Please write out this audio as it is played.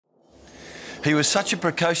He was such a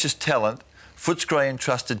precocious talent, Footscray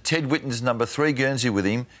entrusted Ted Whitten's number 3 Guernsey with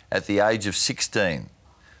him at the age of 16.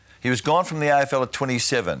 He was gone from the AFL at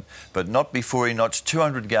 27, but not before he notched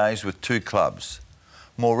 200 games with 2 clubs.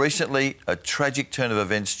 More recently, a tragic turn of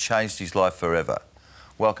events changed his life forever.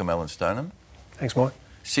 Welcome, Alan Stoneham. Thanks, Mike.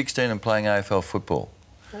 16 and playing AFL football.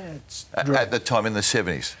 At the time in the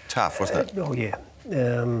 70s. Tough, wasn't it? Oh, yeah.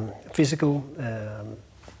 Physical,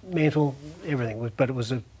 mental, everything. But it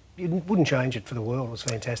was you wouldn't change it for the world. It was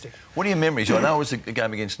fantastic. What are your memories? I know it was a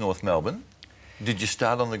game against North Melbourne. Did you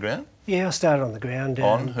start on the ground? Yeah, I started on the ground.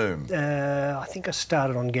 On whom? I think I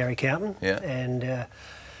started on Gary Carlton. Yeah. And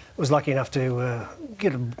was lucky enough to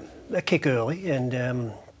get a kick early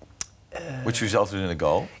and... which resulted in a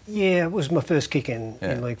goal? Yeah, it was my first kick in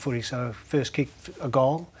league footy, so first kick, a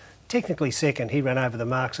goal. Technically second, he ran over the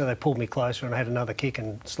mark, so they pulled me closer and I had another kick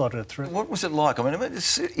and slotted it through. What was it like? I mean,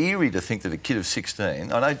 it's eerie to think that a kid of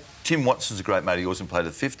 16... I know Tim Watson's a great mate, he wasn't played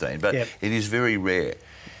at 15, but it is very rare.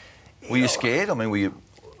 Were you scared? I mean, were you...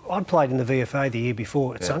 I'd played in the VFA the year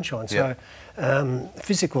before at Sunshine, so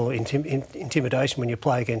physical intimidation when you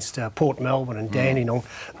play against Port Melbourne and Dandenong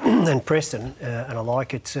and Preston and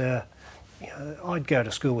alike, it's... you know, I'd go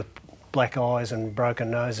to school with black eyes and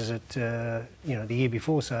broken noses at you know, the year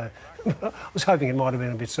before, so I was hoping it might have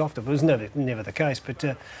been a bit softer, but it was never the case. But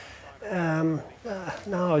no,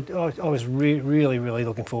 I was really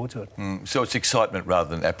looking forward to it. So it's excitement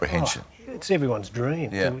rather than apprehension. Oh, it's everyone's dream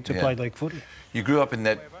to play league footy. You grew up in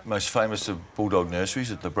that most famous of Bulldog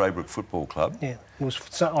nurseries at the Braybrook Football Club. Yeah,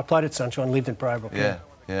 I played at Sunshine, lived in Braybrook. Yeah.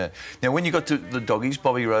 Now, when you got to the Doggies,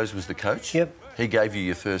 Bobby Rose was the coach. Yep. He gave you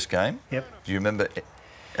your first game. Yep. Do you remember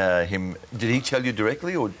him? Did he tell you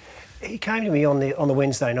directly, or...? He came to me on the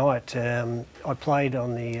Wednesday night. I played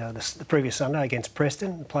on the previous Sunday against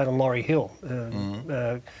Preston. Played on Laurie Hill,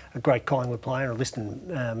 a great Collingwood player, a Liston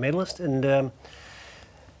medalist, and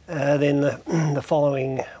then the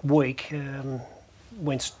following week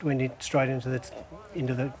went straight into the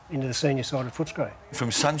senior side of Footscray.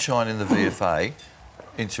 From Sunshine in the VFA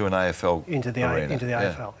into an AFL into the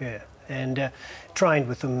AFL, yeah. And trained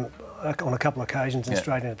with them on a couple of occasions and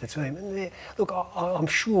straight into the team. And look, I'm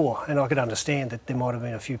sure, and I could understand that there might have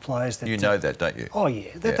been a few players that... You know that, don't you? Oh, yeah.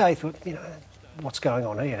 That they thought, you know, what's going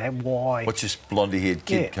on here? Why? What's this blondie-haired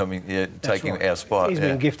kid coming, taking our spot? He's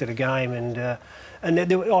been gifted a game, and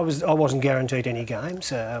I wasn't guaranteed any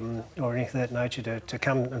games or anything of that nature to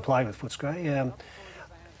come and play with Footscray.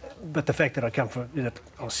 But the fact that I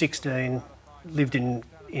was 16, lived in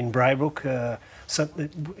Braybrook,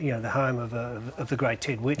 you know, the home of the great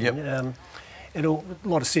Ted Whitten, and a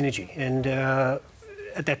lot of synergy. And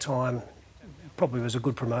at that time, probably was a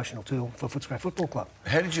good promotional tool for Footscray Football Club.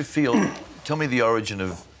 How did you feel? Tell me the origin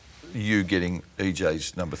of you getting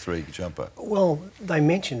EJ's number 3 jumper. Well, they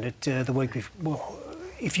mentioned it the week before. Well,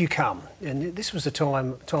 if you come, and this was the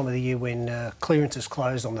time of the year when clearances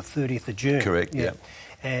closed on the 30th of June. Correct. Yeah.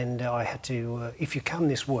 And I had to, if you come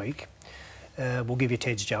this week, we'll give you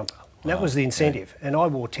Ted's jumper. That was the incentive, and I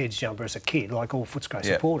wore Ted's jumper as a kid, like all Footscray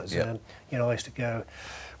supporters. You know, I used to go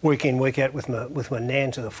week in, week out with my nan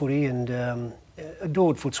to the footy, and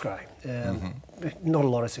adored Footscray. Not a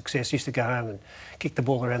lot of success. Used to go home and kick the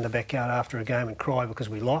ball around the backyard after a game and cry because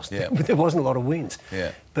we lost. There wasn't a lot of wins.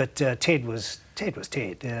 But Ted was Ted,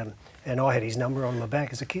 and I had his number on my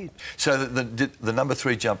back as a kid. So the number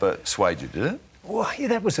 3 jumper swayed you, did it? Well, yeah,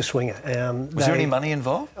 that was a swinger. Was there any money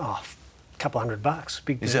involved? Oh, couple $100,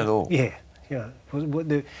 big. Is that all? Yeah,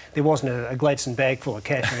 there wasn't a Gladstone bag full of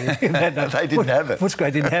cash or anything. They didn't have it.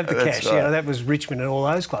 Footscray didn't have the cash. Right. You know, that was Richmond and all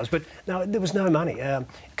those clubs. But no, there was no money. A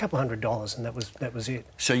couple $100, and that was it.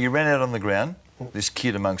 So you ran out on the ground, this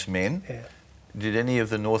kid amongst men. Yeah. Did any of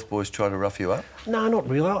the North boys try to rough you up? No, not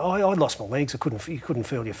really. I lost my legs. You couldn't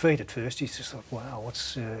feel your feet at first. You just thought, wow,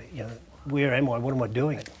 what's you know. Where am I? What am I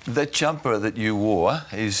doing? That jumper that you wore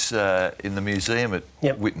is in the museum at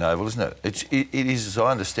Whitten Oval, isn't it? It is, as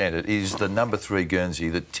I understand it, is the number 3 Guernsey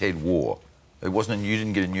that Ted wore. It wasn't. You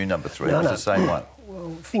didn't get a new number 3. It was the same one.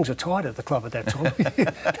 Well, things were tight at the club at that time.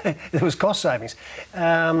 There was cost savings.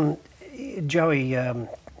 Joey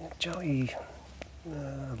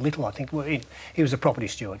Little, I think. Well, he was a property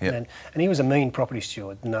steward, and he was a mean property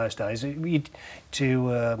steward in those days.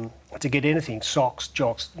 To get anything, socks,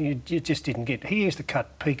 jocks, you just didn't get. He used to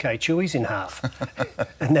cut PK Chewies in half,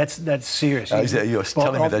 and that's serious. You're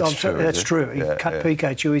telling me that's true? That's true. He cut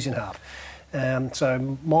PK Chewies in half.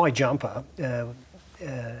 So my jumper,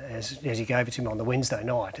 as he gave it to me on the Wednesday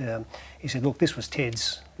night, he said, "Look, this was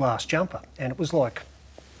Ted's last jumper," and it was like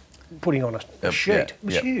putting on a sheet. It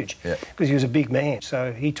was huge because he was a big man.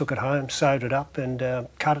 So he took it home, sewed it up, and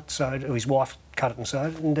cut it. His wife cut it and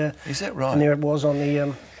sewed it. And, is that right? And there it was on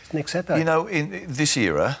the next Saturday. You know, in this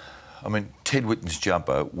era, I mean, Ted Whitten's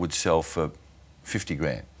jumper would sell for 50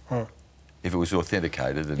 grand if it was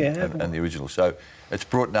authenticated and the original. So it's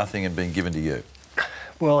brought nothing and been given to you.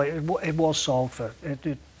 Well, it was sold for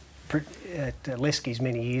at Lesky's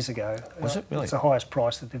many years ago. Was it really? It's the highest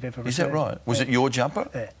price that they've ever received. Is that right? Was it your jumper?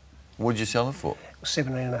 Yeah. What did you sell it for?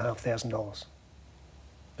 $17,500.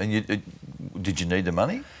 And did you need the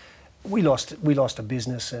money? We lost a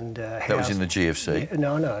business and that was in the GFC. Yeah,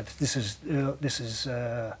 no. This is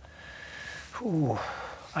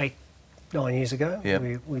 8-9 years ago.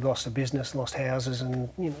 Yep. We lost a business, lost houses, and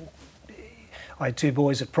I had 2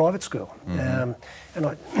 boys at private school, and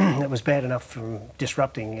it was bad enough from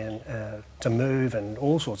disrupting and to move and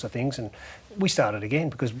all sorts of things. And we started again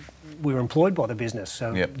because we were employed by the business.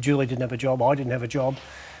 So Julie didn't have a job, I didn't have a job,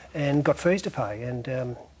 and got fees to pay.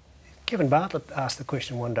 And Kevin Bartlett asked the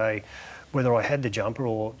question one day whether I had the jumper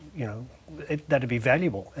or that'd be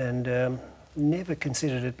valuable, and never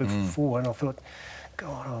considered it before. And I thought,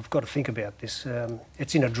 God, I've got to think about this.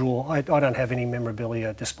 It's in a drawer. I don't have any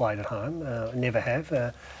memorabilia displayed at home. Never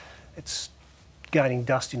have. It's gaining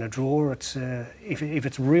dust in a drawer. It's if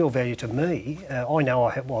it's real value to me, I know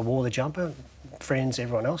I wore the jumper. Friends,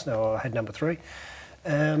 everyone else know I had number 3.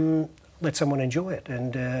 Let someone enjoy it.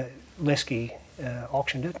 And Lesky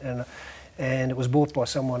auctioned it, and it was bought by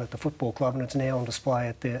someone at the football club, and it's now on display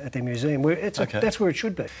at their museum. That's where it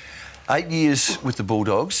should be. 8 years with the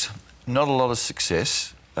Bulldogs. Not a lot of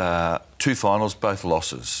success. 2 finals, both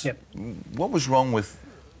losses. Yep. What was wrong with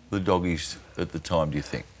the Doggies at the time, do you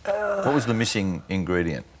think? What was the missing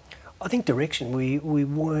ingredient? I think direction. We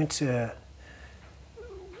weren't...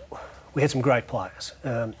 we had some great players,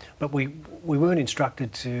 but we weren't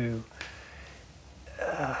instructed to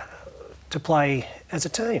play as a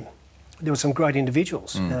team. There were some great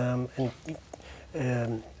individuals, and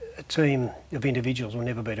a team of individuals will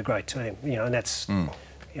never beat a great team, and that's...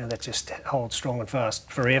 that just holds strong and fast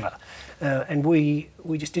forever. And we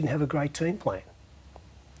just didn't have a great team plan.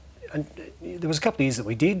 And there was a couple of years that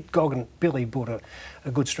we did. Billy brought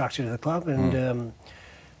a good structure to the club, and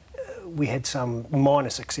we had some minor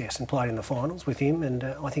success and played in the finals with him, and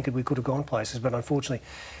I think we could have gone places, but unfortunately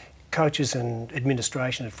coaches and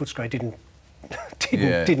administration at Footscray didn't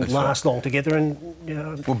last long together. And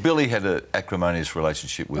well, Billy had an acrimonious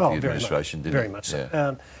relationship with the administration, didn't he? Very much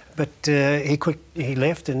so. But he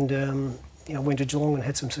left and went to Geelong and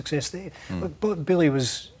had some success there. But Billy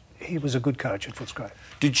was a good coach at Footscray.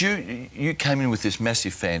 Did you came in with this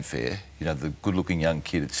massive fanfare? The good-looking young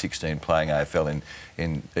kid at 16 playing AFL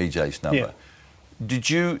in EJ's number. Yeah. Did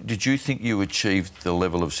you think you achieved the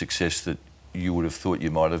level of success that you would have thought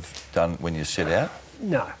you might have done when you set out?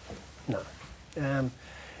 No.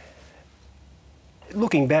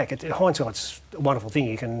 Looking back, hindsight's a wonderful thing.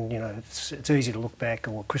 You can, it's easy to look back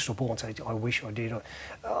or crystal ball and say, I wish I did.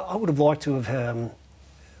 I would have liked to have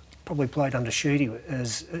probably played under Sheedy,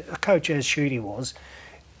 as a coach as Sheedy was,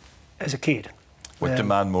 as a kid. What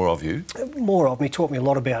demand more of you? More of me, taught me a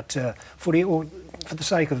lot about footy, or for the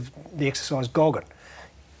sake of the exercise, Goggin.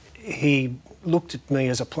 He looked at me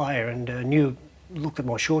as a player and looked at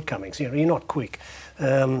my shortcomings. You're not quick.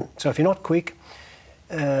 So if you're not quick,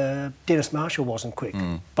 Dennis Marshall wasn't quick,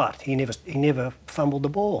 but he never fumbled the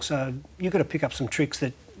ball. So you've got to pick up some tricks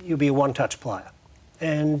that you'll be a one-touch player.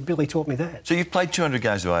 And Billy taught me that. So you've played 200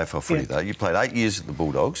 games of AFL footy, though. You played 8 years at the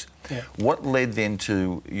Bulldogs. Yeah. What led then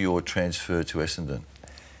to your transfer to Essendon?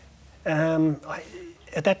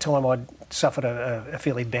 At that time, I'd suffered a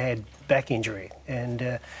fairly bad back injury,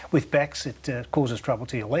 and with backs, it causes trouble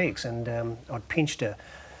to your legs. And I'd pinched a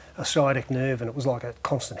sciatic nerve, and it was like a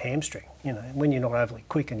constant hamstring. When you're not overly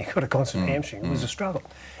quick and you've got a constant hamstring, it was a struggle.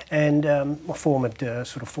 And my form had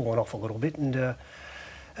sort of fallen off a little bit,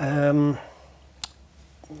 and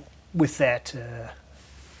with that,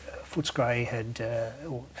 Footscray had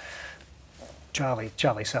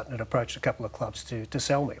Charlie Sutton had approached a couple of clubs to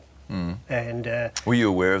sell me. And were you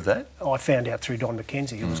aware of that? I found out through Don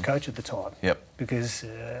McKenzie, who was coach at the time. Yep. Because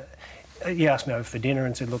he asked me over for dinner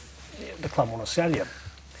and said, "Look, the club want to sell you,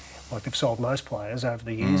 like they've sold most players over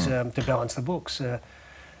the years, to balance the books.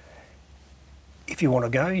 If you want to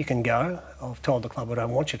go, you can go. I've told the club I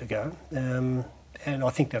don't want you to go, and I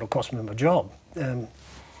think that'll cost me my job.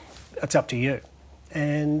 It's up to you."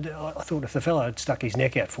 And I thought if the fellow had stuck his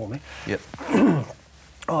neck out for me, yep.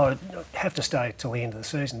 I'd have to stay till the end of the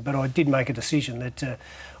season. But I did make a decision that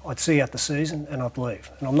I'd see out the season and I'd leave.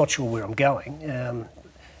 And I'm not sure where I'm going.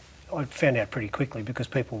 I found out pretty quickly because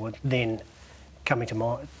people were then coming to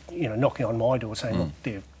my, knocking on my door saying, "Look,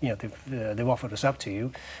 they've offered us up to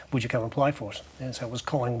you. Would you come and play for us?" And so it was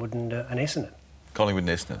Collingwood and Essendon. Collingwood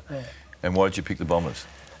and Essendon. Yeah. And why did you pick the Bombers?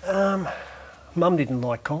 Mum didn't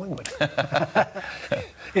like Collingwood.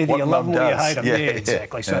 Either What you love them or you hate them. Yeah, Yeah,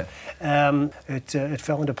 exactly. So it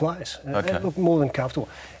fell into place. Okay. It looked more than comfortable.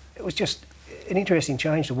 It was just an interesting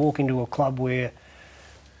change to walk into a club where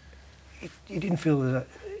you didn't feel that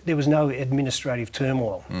there was no administrative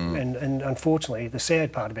turmoil. And unfortunately, the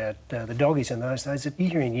sad part about the Doggies in those days, that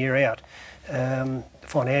year in, year out,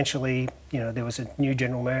 financially, there was a new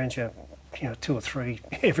general manager, 2 or 3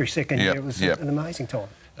 every second year. It was an amazing time.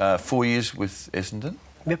 4 years with Essendon?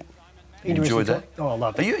 Yep. You enjoyed that? Oh, I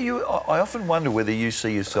loved it. I often wonder whether you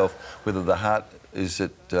see yourself, whether the heart is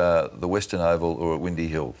at the Western Oval or at Windy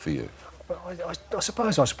Hill for you. I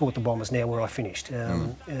suppose I support the Bombers now where I finished.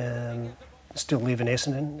 Still live in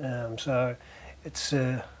Essendon, so it's.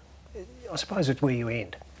 I suppose it's where you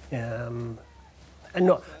end, and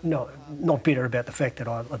not bitter about the fact that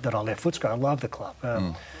I left Footscray. I love the club,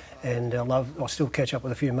 and I still catch up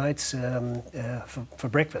with a few mates for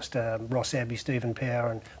breakfast. Ross Abbey, Stephen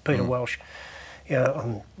Power, and Peter Welsh.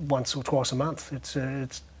 Once or twice a month. And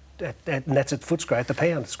that's at Footscray at the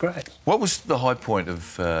Pound. It's great. What was the high point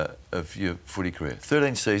of your footy career?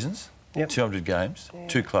 13 seasons. Yep. 200 games,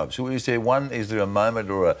 2 clubs. So is there a moment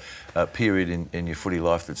or a period in your footy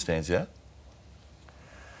life that stands out?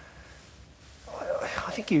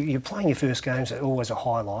 I think you're playing your first games are always a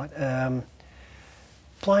highlight.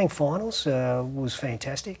 Playing finals was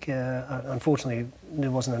fantastic. Unfortunately,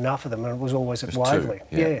 there wasn't enough of them, and it was always at Waverley.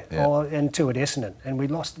 2. And 2 at Essendon, and we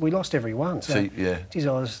lost every one. So, geez,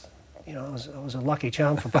 I was a lucky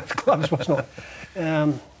charm for both clubs, wasn't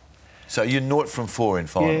I? So you're 0 from 4 in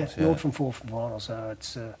finals. Yeah, 0 from 4 from finals. So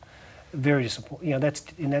it's very disappointing. That's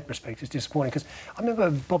in that respect, it's disappointing because I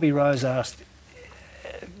remember Bobby Rose asked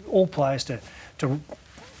all players to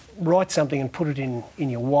write something and put it in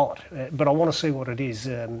your wallet. But I want to see what it is,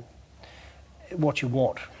 what you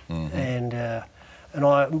want. And I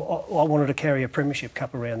wanted to carry a premiership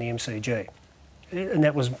cup around the MCG. And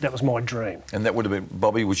that was my dream. And that would have been,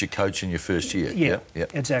 Bobby was your coach in your first year? Yeah.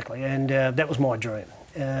 Exactly. And that was my dream.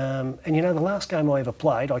 And the last game I ever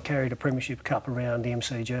played, I carried a premiership cup around the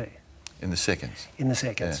MCG. In the seconds? In the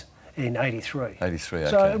seconds, in 83. 83,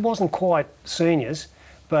 okay. So it wasn't quite seniors,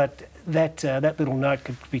 but that little note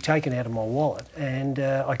could be taken out of my wallet, and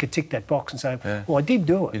I could tick that box and say, well, I did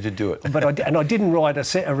do it. You did do it. But I didn't write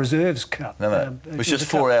a reserves cup. No. It was just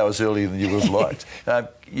 4 hours earlier than you would have liked.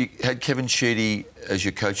 You had Kevin Sheedy as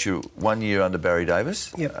your coach 1 year under Barry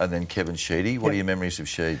Davis, and then Kevin Sheedy. What are your memories of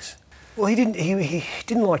Sheeds? Well, he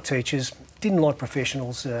didn't like teachers, didn't like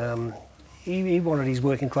professionals. He wanted his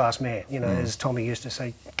working class man. As Tommy used to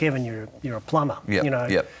say, Kevin, you're a plumber.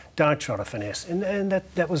 Don't try to finesse. And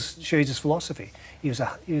that was Sheeds' philosophy. He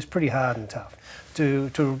was pretty hard and tough.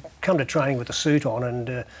 To come to training with a suit on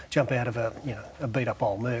and jump out of a beat up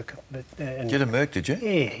old Merc. Get a Merc, did you?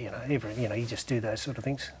 Yeah, you just do those sort of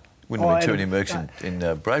things. Wouldn't have been too many Mercs in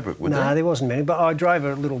Braybrook, would there? No, there wasn't many, but I drove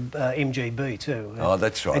a little MGB too. Oh,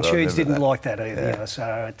 that's right. And Sheeds didn't like that either,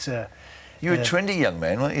 so it's... you were a trendy young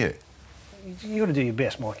man, weren't you? You got to do your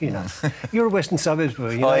best, Mike. You're a Western Suburbs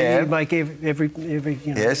boy. I am. You make every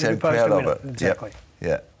yes, every I'm proud of it. Exactly.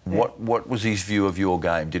 Yeah. What was his view of your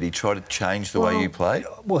game? Did he try to change the way you played?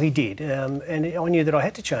 Well, he did, and I knew that I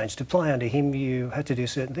had to change. To play under him, you had to do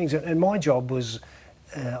certain things, and my job was,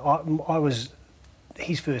 I was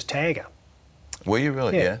his first tagger. Were you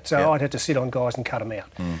really? Yeah. So I'd have to sit on guys and cut them out.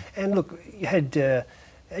 And look, you had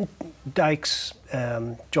Dakes,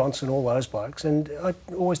 Johnson, all those blokes, and I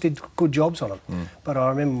always did good jobs on them. But I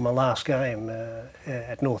remember my last game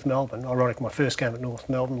at North Melbourne, ironic, my first game at North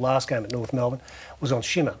Melbourne, last game at North Melbourne, was on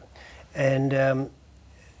shimmer. And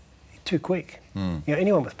too quick.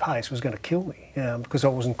 Anyone with pace was going to kill me because I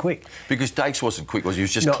wasn't quick. Because Dakes wasn't quick, was he? He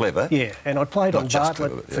was just clever. Yeah, and I played on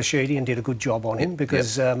Bartlett for Sheedy and did a good job on him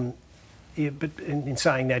because... but in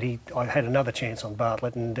saying that, I had another chance on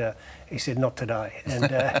Bartlett, and he said, "Not today," and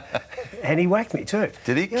and he whacked me too.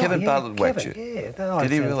 Did he? Kevin Bartlett whacked you? Yeah. No,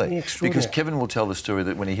 did he really? Because Kevin will tell the story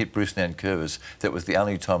that when he hit Bruce Nancurvis, that was the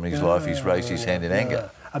only time in his life he's raised his hand in anger.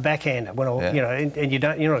 A backhander, and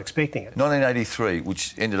you're not expecting it. 1983,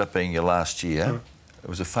 which ended up being your last year, it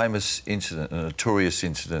was a famous incident, a notorious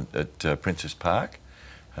incident at Princess Park.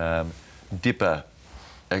 Dipper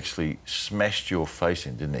actually smashed your face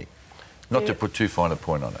in, didn't he? Not to put too fine a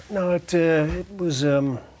point on it. No, it was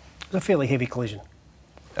a fairly heavy collision.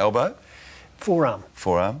 Elbow? Forearm.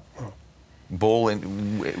 Forearm. Ball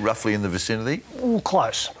roughly in the vicinity?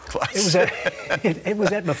 Close. Close. It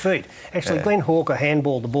was at my feet. Actually, Glenn Hawker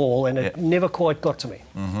handballed the ball and it never quite got to me.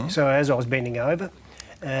 So as I was bending over,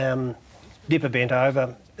 Dipper bent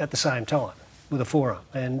over at the same time with a forearm.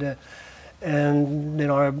 And And then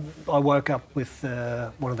I woke up with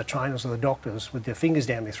one of the trainers or the doctors with their fingers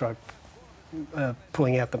down my throat,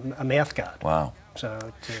 pulling out a mouth guard. Wow.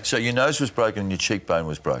 So your nose was broken and your cheekbone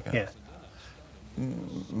was broken? Yeah.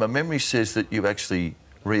 My memory says that you actually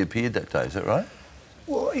reappeared that day, is that right?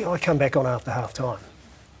 Well, I come back on after half-time.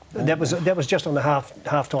 And that was just on the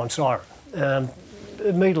half-time siren.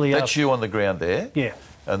 Immediately That's you on the ground there? Yeah.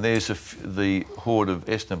 And there's the horde of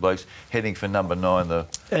Essendon blokes heading for number 9,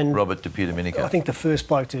 Robert De Pieter-Minico. I think the first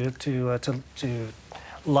bloke to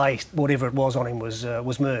lay whatever it was on him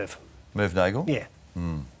was Merv. Merv Nagel? Yeah.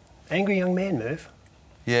 Angry young man, Merv.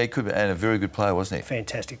 Yeah, he could be, and a very good player, wasn't he?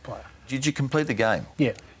 Fantastic player. Did you complete the game?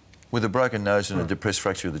 Yeah. With a broken nose and a depressed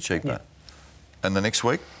fracture of the cheekbone? Yeah. And the next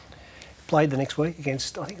week? Played the next week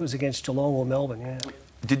against, I think it was against Geelong or Melbourne, yeah.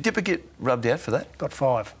 Did Dipper get rubbed out for that? Got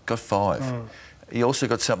 5. Got 5. He also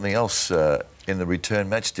got something else in the return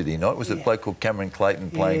match, did he not? Was it a bloke called Cameron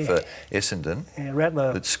Clayton playing for Essendon? Yeah,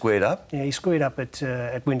 Rattler. That squared up? Yeah, he squared up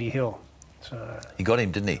at Windy Hill. So. He got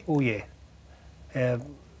him, didn't he? Oh, yeah. And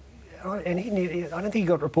I don't think he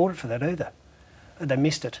got reported for that either. They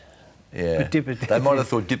missed it. Yeah. But Dipper, they might have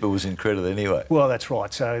thought Dipper was in credit anyway. Well, that's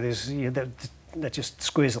right. So there's that just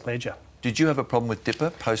squares the ledger. Did you have a problem with Dipper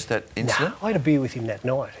post that incident? No, I had a beer with him that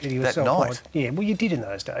night. He was that night? Yeah, well, you did in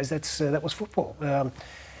those days. That was football.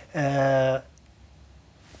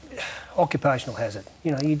 Occupational hazard.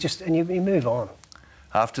 You know, you move on.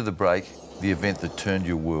 After the break, the event that turned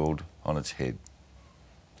your world on its head.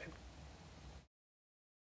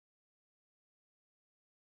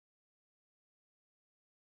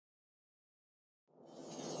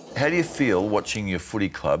 How do you feel watching your footy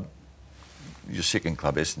club, your second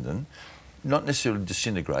club, Essendon, not necessarily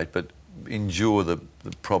disintegrate, but endure the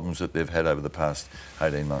problems that they've had over the past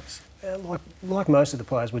 18 months? Like most of the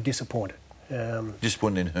players, we're disappointed.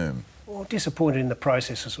 Disappointed in whom? Well, disappointed in the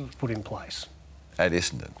processes that was put in place. At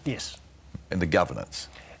Essendon? Yes. And the governance?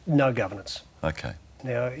 No governance. Okay.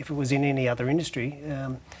 Now, if it was in any other industry,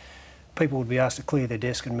 people would be asked to clear their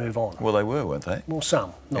desk and move on. Well, they were, weren't they? Well,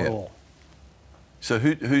 some, not all. So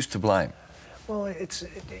who's to blame? Well, it's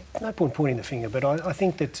no point pointing the finger, but I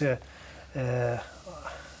think that I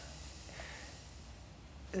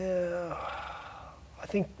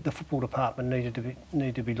think the football department needed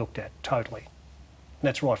to be looked at totally. And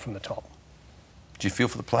that's right from the top. Do you feel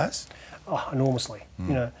for the players? Oh, enormously.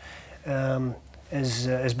 You know,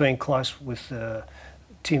 as being close with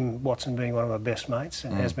Tim Watson being one of my best mates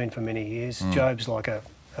and has been for many years. Job's like a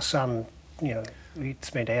son. You know, he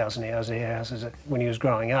spent hours and hours and hours when he was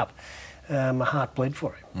growing up. My heart bled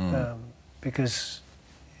for him because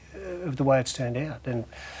of the way it's turned out. And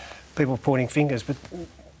people pointing fingers, but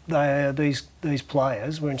these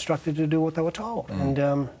players were instructed to do what they were told. And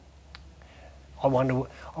I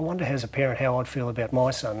wonder as a parent how I'd feel about my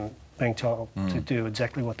son being told to do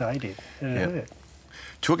exactly what they did. It hurt.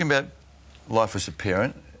 Talking about life as a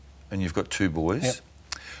parent, and you've got 2 boys. Yep.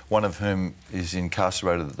 One of whom is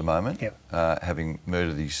incarcerated at the moment, Yep. having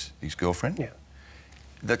murdered his girlfriend. Yeah.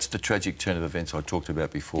 That's the tragic turn of events I talked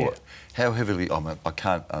about before. Yeah. How heavily, I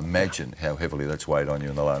can't imagine how heavily that's weighed on you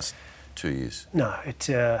in the last 2 years. No, it's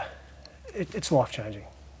life-changing.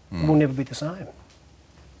 It will never be the same.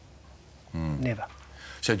 Never.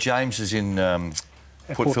 So James is in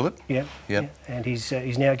Port Phillip? Yeah. And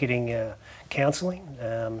he's now getting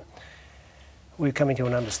counselling. We're coming to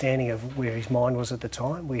an understanding of where his mind was at the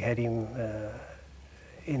time. We had him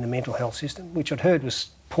in the mental health system, which I'd heard was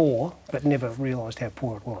poor, but never realised how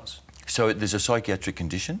poor it was. So there's a psychiatric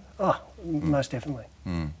condition? Oh, most definitely.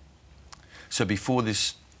 So before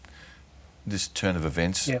this turn of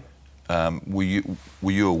events, yep. Were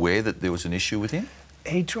you aware that there was an issue with him?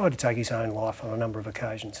 He tried to take his own life on a number of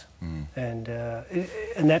occasions, and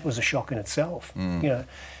that was a shock in itself. You know,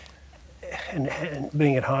 and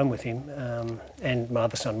being at home with him and my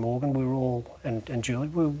other son Morgan, we were all and Julie,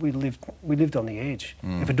 we lived on the edge.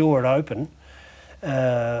 If a door had opened,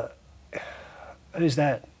 who's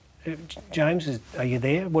that? James, are you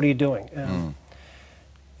there? What are you doing?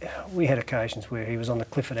 We had occasions where he was on the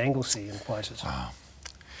cliff at Anglesey and places. Wow.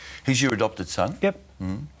 He's your adopted son? Yep.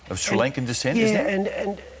 Of Sri Lankan descent, yeah, isn't it?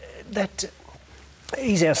 and that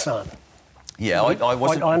he's our son. Yeah, I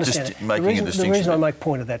wasn't I understand just making a distinction. The reason I make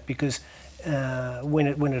point of that because when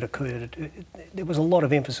it occurred, there was a lot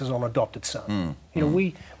of emphasis on adopted son. You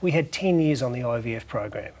know, we had 10 years on the IVF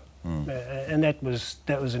program, and that was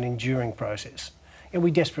an enduring process. And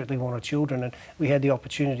we desperately wanted children, and we had the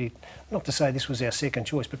opportunity, not to say this was our second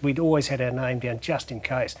choice, but we'd always had our name down just in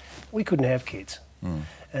case. We couldn't have kids.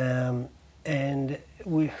 And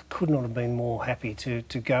we could not have been more happy to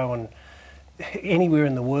go and anywhere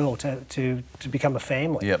in the world to become a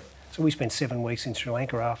family. Yep. So we spent 7 weeks in Sri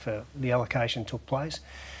Lanka after the allocation took place.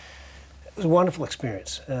 It was a wonderful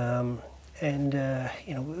experience, and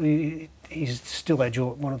you know, he's still our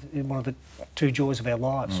joy, one of the two joys of our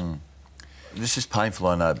lives. This is painful,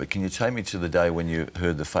 I know, but can you take me to the day when you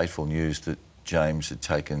heard the fateful news that James had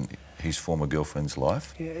taken his former girlfriend's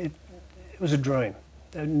life? Yeah, it was a dream,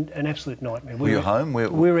 an absolute nightmare. Were you home? We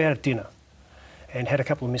were out at dinner, and had a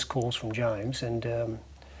couple of missed calls from James, and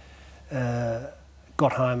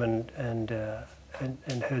got home and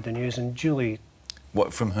heard the news. And Julie.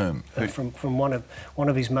 What, from whom? From one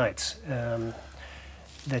of his mates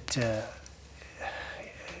that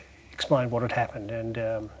explained what had happened,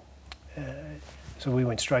 and so we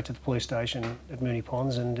went straight to the police station at Moonee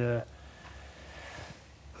Ponds, and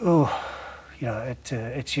you know,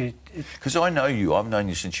 it's you. Because I know you, I've known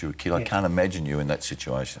you since you were a kid. Yeah. I can't imagine you in that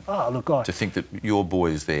situation. Oh, look, to think that your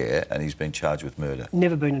boy is there and he's been charged with murder.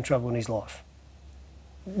 Never been in trouble in his life.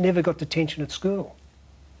 Never got detention at school.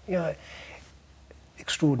 You know.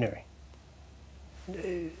 Extraordinary.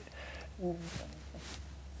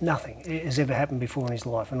 Nothing has ever happened before in his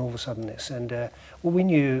life, and all of a sudden this. And well, we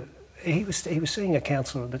knew he was seeing a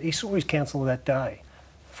counsellor, but he saw his counsellor that day.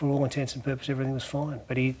 For all intents and purposes, everything was fine.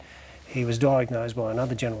 But he was diagnosed by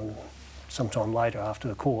another gentleman sometime later after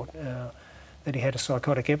the court that he had a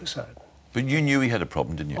psychotic episode. But you knew he had a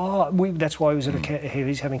problem, didn't you? Oh, that's why he was he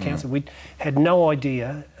was having counselling. We had no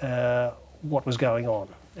idea what was going on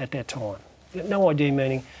at that time. No idea,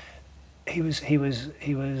 meaning he was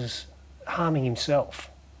harming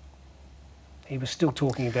himself. He was still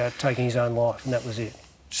talking about taking his own life, and that was it.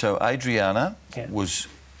 So Adriana was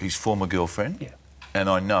his former girlfriend? Yeah. And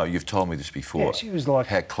I know, you've told me this before, yeah, she was like,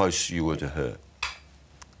 how close you were to her.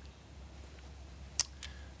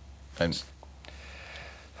 And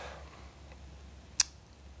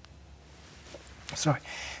sorry,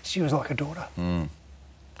 she was like a daughter.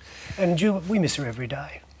 And we miss her every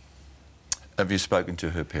day. Have you spoken to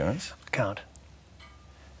her parents? Can't.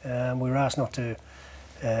 We were asked not to.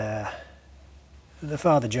 The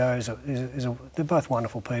father, Joe, they're both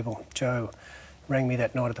wonderful people. Joe rang me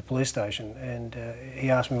that night at the police station, and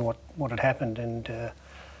he asked me what had happened, and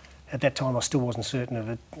at that time I still wasn't certain of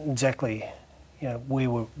it exactly, you know,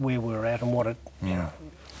 where we were at and what you know,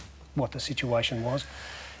 what the situation was.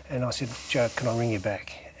 And I said, Joe, can I ring you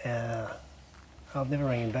back? I've never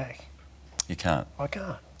rang him back. You can't? I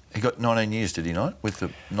can't. He got 19 years, did he not, with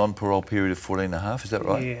the non-parole period of 14 and a half, is that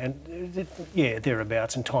right? Yeah, and yeah,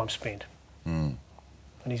 thereabouts, and time spent. And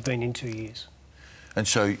he's been in 2 years. And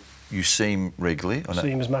so you see him regularly? I see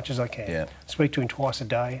him as much as I can. Yeah. Speak to him twice a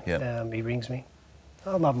day. Yeah. He rings me.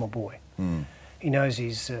 I love my boy. He knows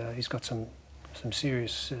he's got some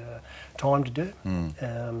serious time to do,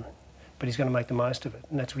 but he's going to make the most of it,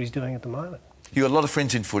 and that's what he's doing at the moment. You got a lot of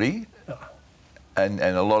friends in footy. Oh. And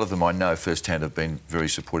a lot of them I know firsthand have been very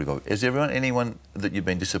supportive of it. Is there anyone that you've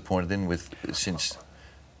been disappointed in with since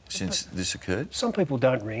this occurred? Some people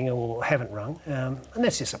don't ring or haven't rung, and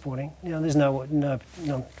that's disappointing. You know, there's no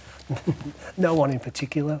one in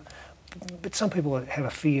particular, but some people have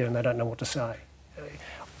a fear and they don't know what to say.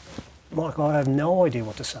 Michael, I have no idea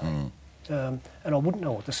what to say, and I wouldn't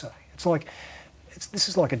know what to say. It's like this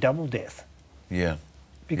is like a double death. Yeah.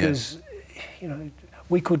 Because you know,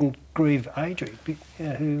 we couldn't grieve Adri,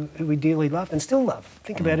 who we dearly loved and still love.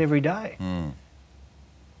 Think about every day.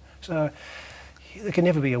 So there can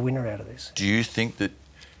never be a winner out of this. Do you think that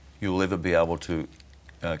you'll ever be able to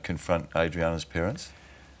confront Adriana's parents?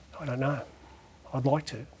 I don't know. I'd like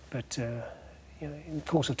to, but you know, in the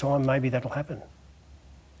course of time, maybe that'll happen.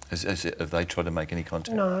 Have they tried to make any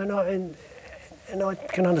contact? No, and I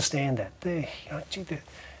can understand that.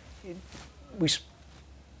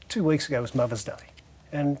 2 weeks ago was Mother's Day.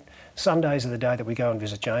 And Sundays are the day that we go and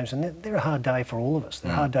visit James, and they're a hard day for all of us.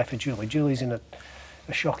 They're a hard day for Julie. Julie's in a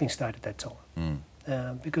shocking state at that time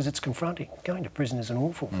because it's confronting. Going to prison is an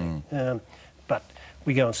awful thing. But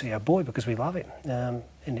we go and see our boy because we love him.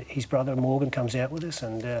 And his brother Morgan comes out with us,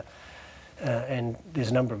 and there's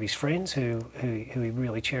a number of his friends who he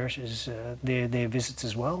really cherishes their visits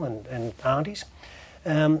as well, and aunties.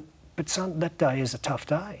 But that day is a tough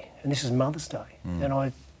day, and this is Mother's Day, and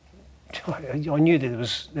I knew that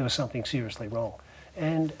there was something seriously wrong,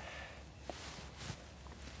 and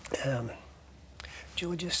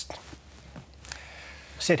Julie just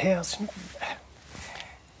said, how does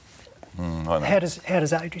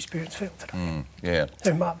Adri's parents feel today?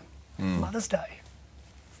 Her mum, Mother's Day.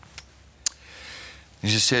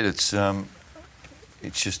 As you said, it's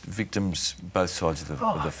just victims both sides of the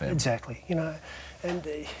family. Exactly, you know. And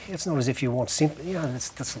it's not as if you want sympathy. You know,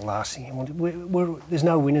 that's the last thing you want. There's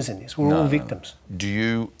no winners in this. We're all victims. No.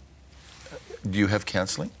 Do you have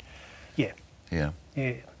counselling? Yeah. Yeah.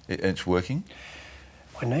 Yeah. It's working?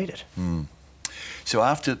 I need it. So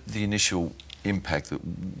after the initial impact,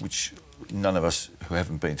 which none of us who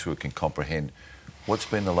haven't been through it can comprehend, what's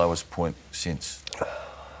been the lowest point since?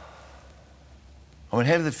 I mean,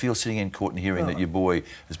 how did it feel sitting in court and hearing that your boy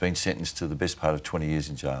has been sentenced to the best part of 20 years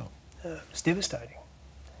in jail? It's devastating,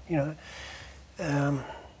 you know,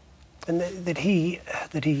 and that he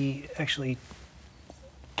actually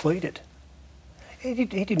pleaded. He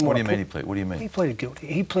didn't. What do you mean he pleaded? What do you mean? He pleaded guilty.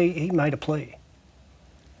 He made a plea.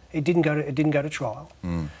 It didn't go to trial.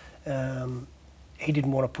 He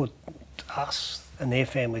didn't want to put us and their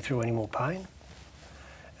family through any more pain,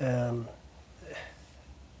 and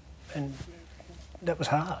that was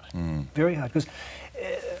hard, very hard, because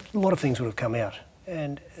a lot of things would have come out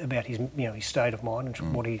and about his, you know, his state of mind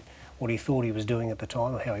and what he thought he was doing at the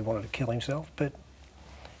time, or how he wanted to kill himself. But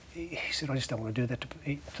he said, "I just don't want to do that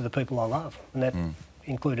to the people I love," and that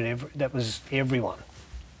included that was everyone.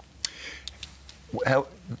 How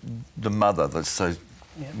the mother? Let's say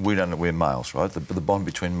we don't know, we're males, right? The bond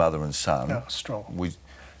between mother and son. No, strong.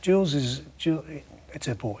 Jules, it's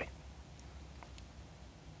her boy.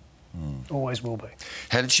 Always will be.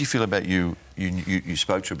 How did she feel about you? You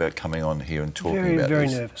spoke to her about coming on here and talking about this. Very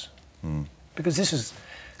nervous, because this is,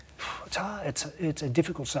 it's hard. It's a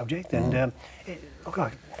difficult subject, and look,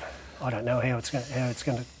 I don't know how it's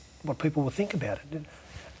going to, what people will think about it,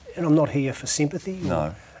 and I'm not here for sympathy.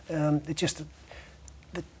 No. It's just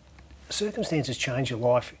the circumstances change your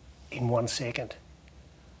life in 1 second,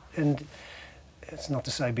 and it's not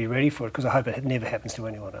to say be ready for it, because I hope it never happens to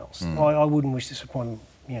anyone else. I wouldn't wish this upon,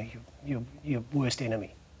 you know, your worst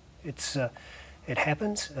enemy. It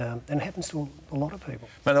happens, and it happens to a lot of people.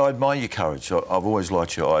 Man, I admire your courage. I've always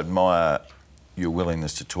liked you. I admire your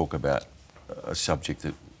willingness to talk about a subject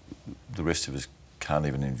that the rest of us can't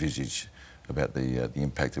even envisage, about the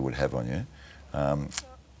impact it would have on you.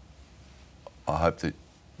 I hope that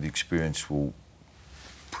the experience will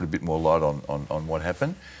put a bit more light on what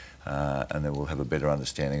happened, and then we'll have a better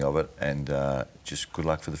understanding of it. And just good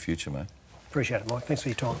luck for the future, mate. Appreciate it, Mike. Thanks for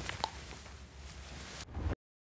your time.